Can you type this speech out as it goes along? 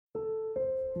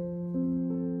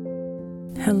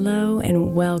Hello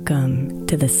and welcome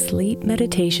to the Sleep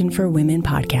Meditation for Women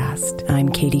podcast. I'm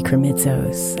Katie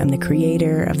Kremitzos. I'm the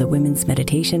creator of the Women's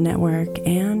Meditation Network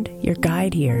and your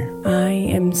guide here. I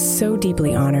am so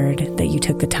deeply honored that you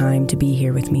took the time to be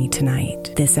here with me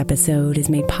tonight. This episode is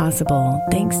made possible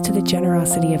thanks to the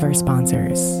generosity of our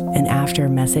sponsors. And after a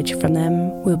message from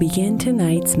them, we'll begin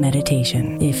tonight's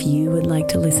meditation. If you would like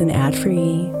to listen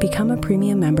ad-free, become a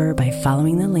premium member by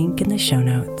following the link in the show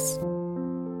notes.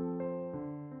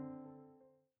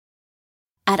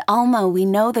 At Alma, we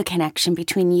know the connection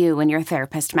between you and your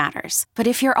therapist matters. But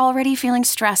if you're already feeling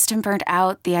stressed and burnt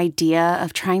out, the idea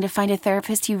of trying to find a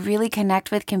therapist you really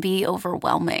connect with can be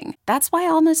overwhelming. That's why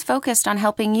Alma's focused on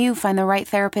helping you find the right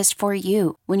therapist for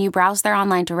you. When you browse their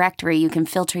online directory, you can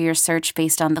filter your search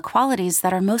based on the qualities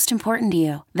that are most important to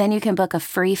you. Then you can book a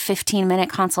free 15-minute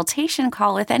consultation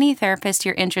call with any therapist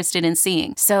you're interested in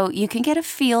seeing, so you can get a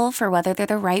feel for whether they're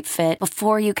the right fit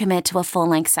before you commit to a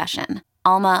full-length session.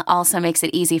 Alma also makes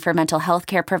it easy for mental health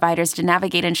care providers to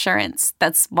navigate insurance.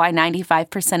 That's why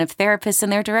 95% of therapists in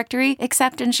their directory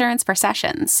accept insurance for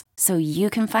sessions, so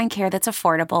you can find care that's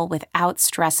affordable without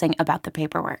stressing about the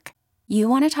paperwork. You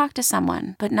want to talk to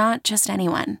someone, but not just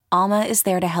anyone. Alma is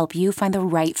there to help you find the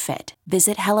right fit.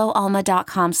 Visit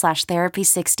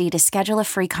helloalma.com/therapy60 to schedule a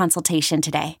free consultation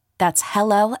today. That's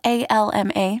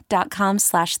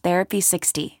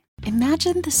helloalma.com/therapy60.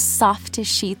 Imagine the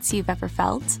softest sheets you've ever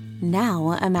felt.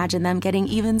 Now imagine them getting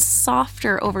even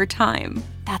softer over time.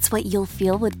 That's what you'll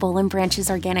feel with Boll &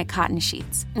 Branch's organic cotton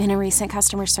sheets. In a recent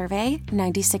customer survey,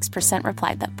 96%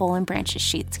 replied that Boll & Branch's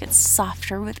sheets get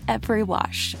softer with every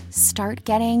wash. Start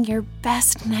getting your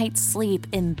best night's sleep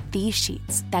in these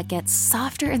sheets that get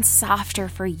softer and softer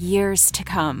for years to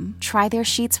come. Try their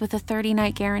sheets with a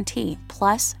 30-night guarantee,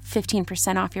 plus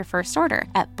 15% off your first order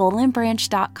at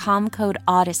bollandbranch.com, code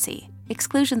Odyssey.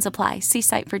 Exclusions apply. See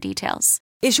site for details.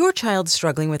 Is your child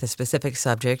struggling with a specific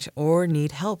subject or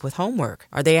need help with homework?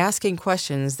 Are they asking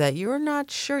questions that you're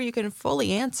not sure you can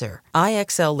fully answer?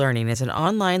 IXL Learning is an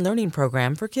online learning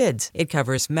program for kids. It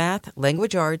covers math,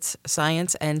 language arts,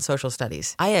 science, and social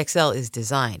studies. IXL is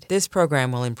designed. This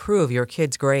program will improve your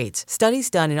kids' grades.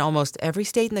 Studies done in almost every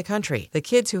state in the country. The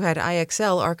kids who had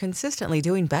IXL are consistently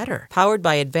doing better. Powered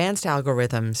by advanced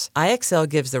algorithms, IXL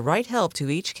gives the right help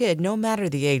to each kid no matter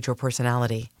the age or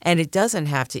personality. And it doesn't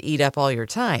have to eat up all your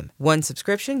time. One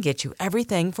subscription gets you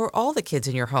everything for all the kids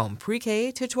in your home,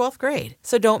 pre-K to 12th grade.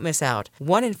 So don't miss out.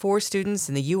 1 in 4 students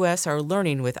in the U.S. are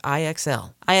learning with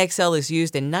IXL. IXL is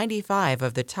used in 95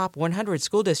 of the top 100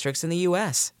 school districts in the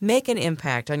U.S. Make an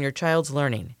impact on your child's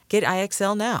learning. Get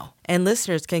IXL now. And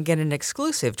listeners can get an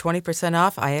exclusive 20%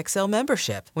 off IXL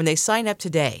membership when they sign up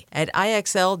today at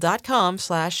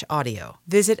IXL.com/audio.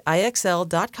 Visit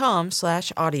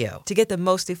IXL.com/audio to get the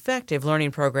most effective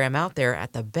learning program out there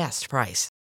at the best price.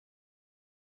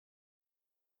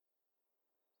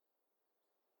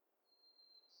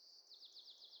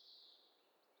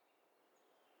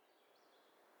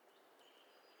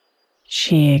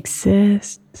 She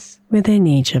exists within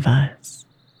each of us.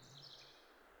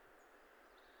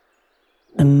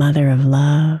 The mother of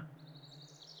love,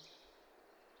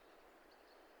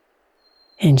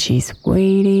 and she's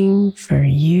waiting for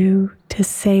you to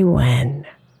say when.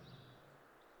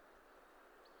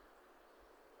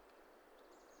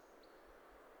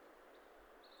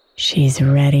 She's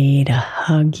ready to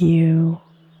hug you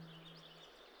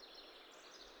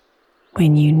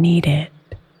when you need it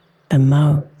the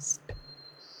most.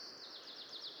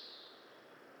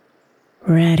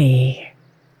 Ready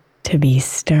to be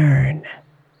stern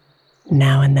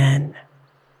now and then.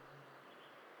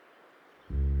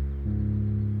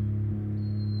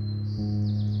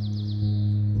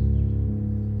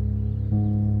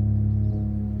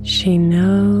 She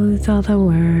knows all the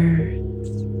words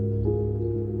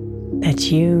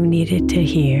that you needed to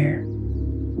hear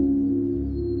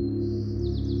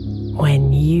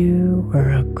when you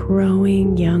were a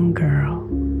growing young girl.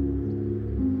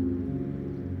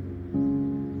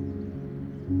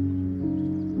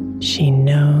 She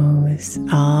knows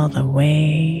all the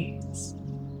ways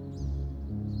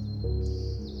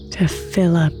to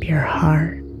fill up your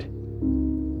heart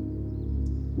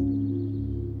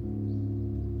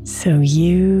so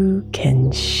you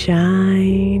can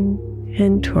shine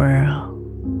and twirl.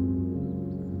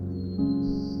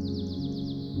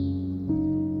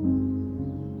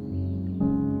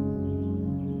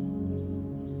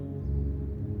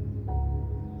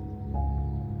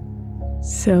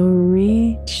 So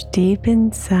reach deep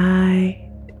inside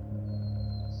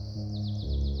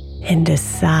and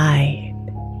decide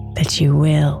that you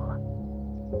will.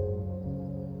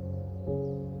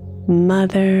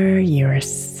 Mother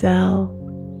yourself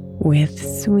with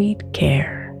sweet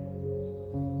care.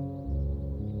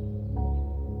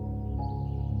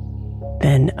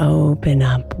 Then open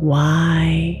up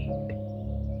wide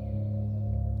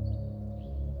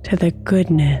to the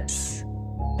goodness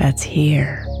that's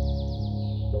here.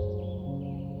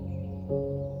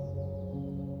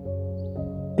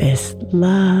 This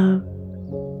love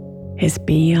is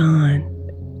beyond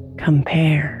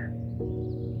compare.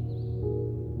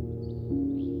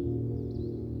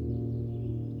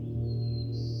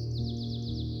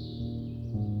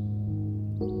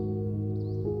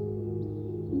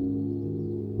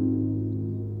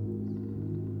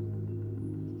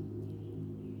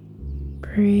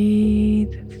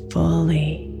 Breathe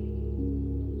fully,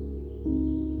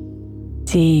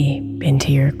 deep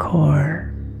into your core.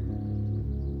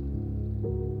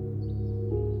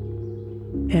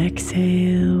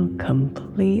 Exhale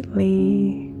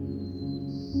completely.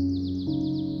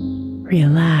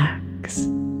 Relax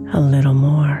a little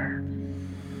more.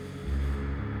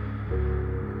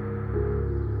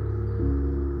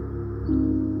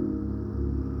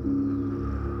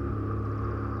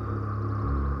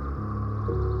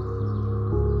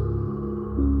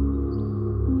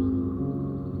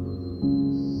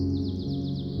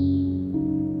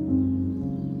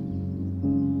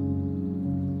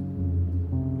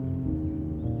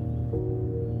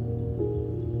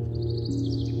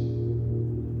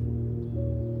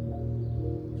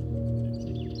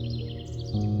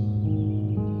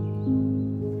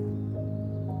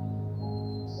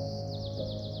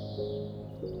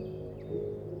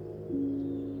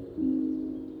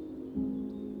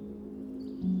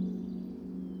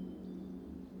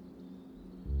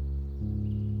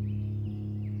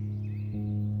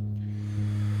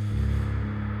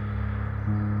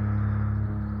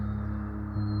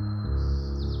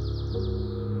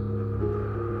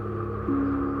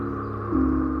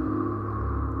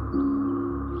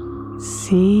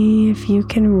 See if you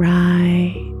can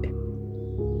ride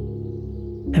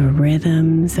the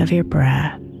rhythms of your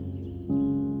breath.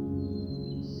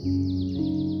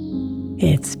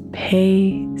 Its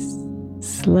pace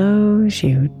slows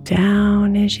you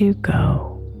down as you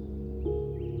go.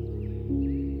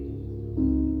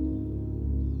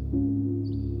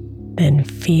 Then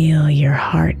feel your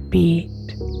heartbeat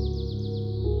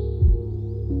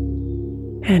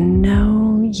and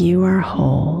know you are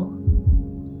whole,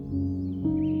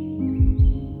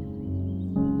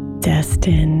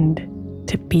 destined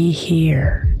to be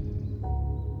here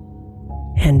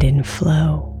and in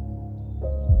flow.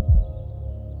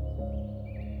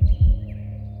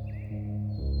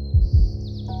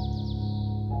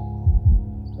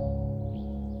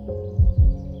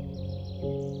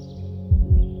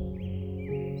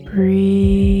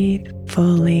 Breathe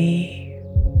fully,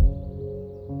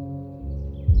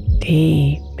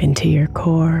 deep into your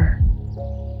core.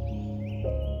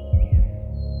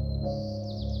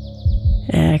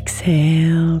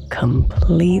 Exhale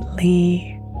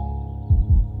completely.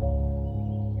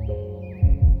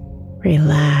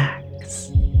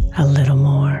 Relax a little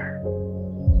more.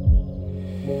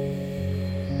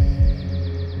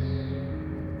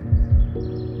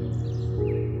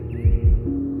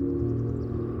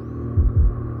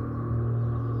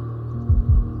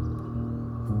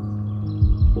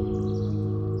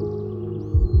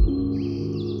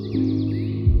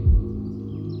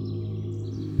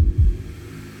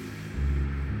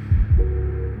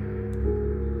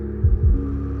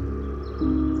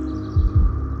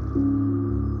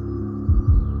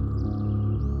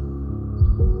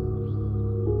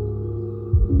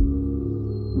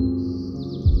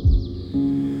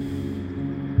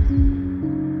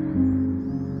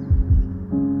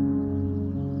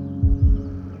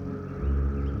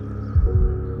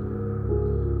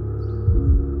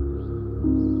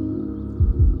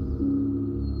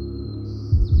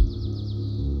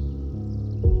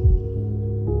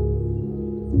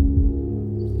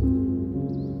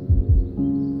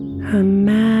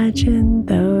 Imagine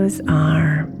those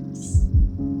arms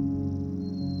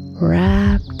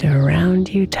wrapped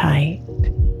around you tight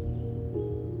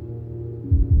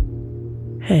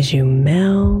as you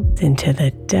melt into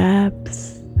the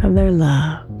depths of their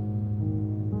love.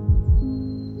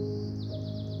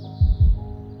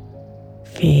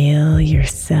 Feel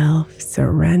yourself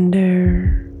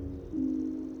surrender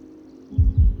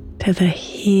to the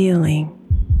healing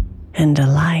and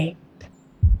delight.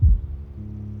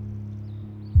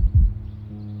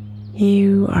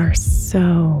 You are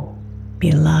so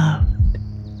beloved.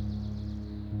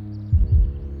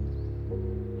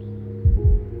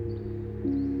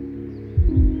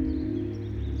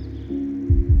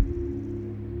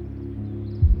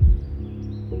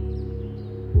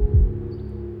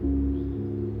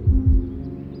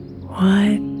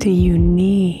 What do you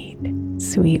need,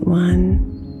 sweet one?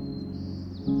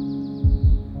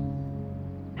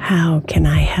 How can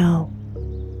I help?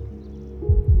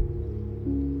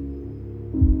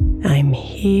 I'm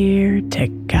here to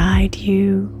guide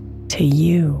you to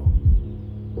you.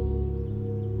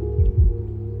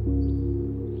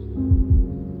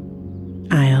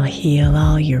 I'll heal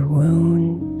all your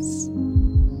wounds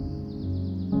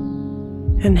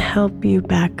and help you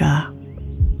back up.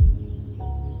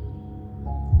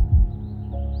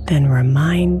 Then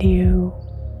remind you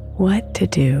what to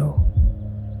do.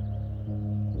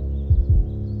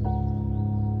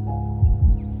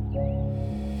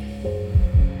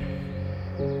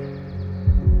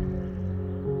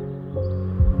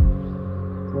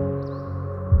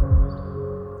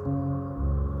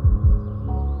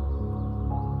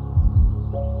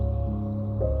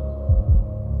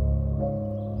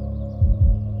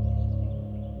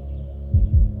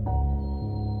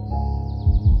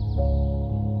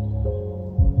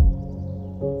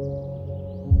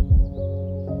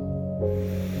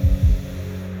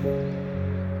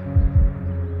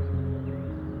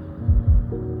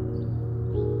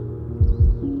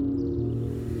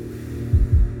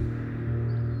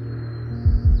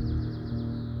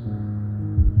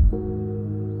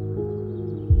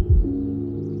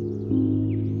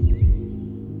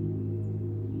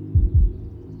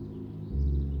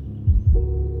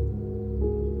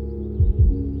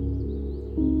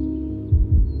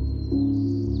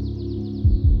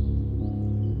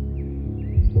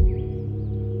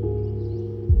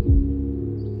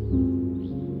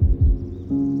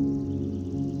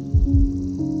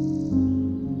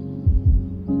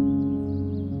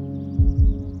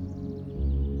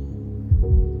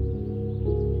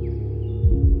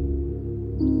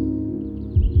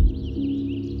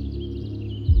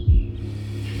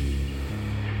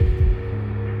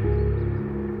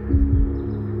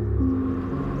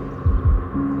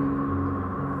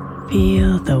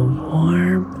 Feel the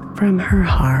warmth from her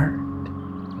heart,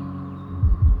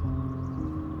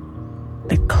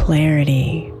 the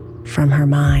clarity from her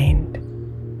mind.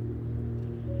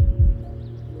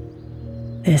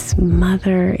 This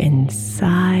mother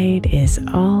inside is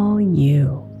all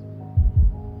you.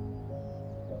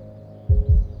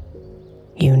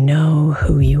 You know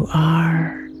who you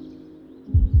are.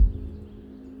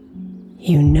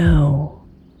 You know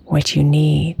what you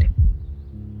need.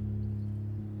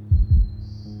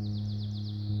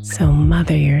 So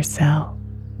mother yourself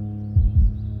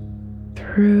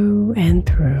through and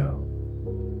through.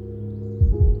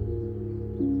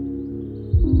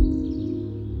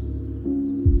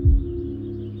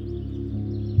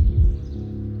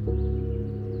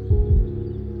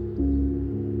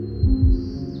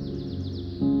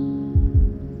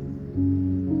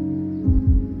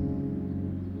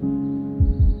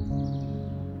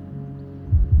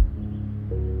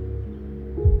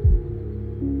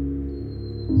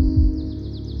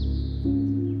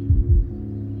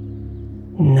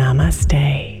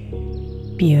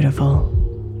 Namaste, beautiful.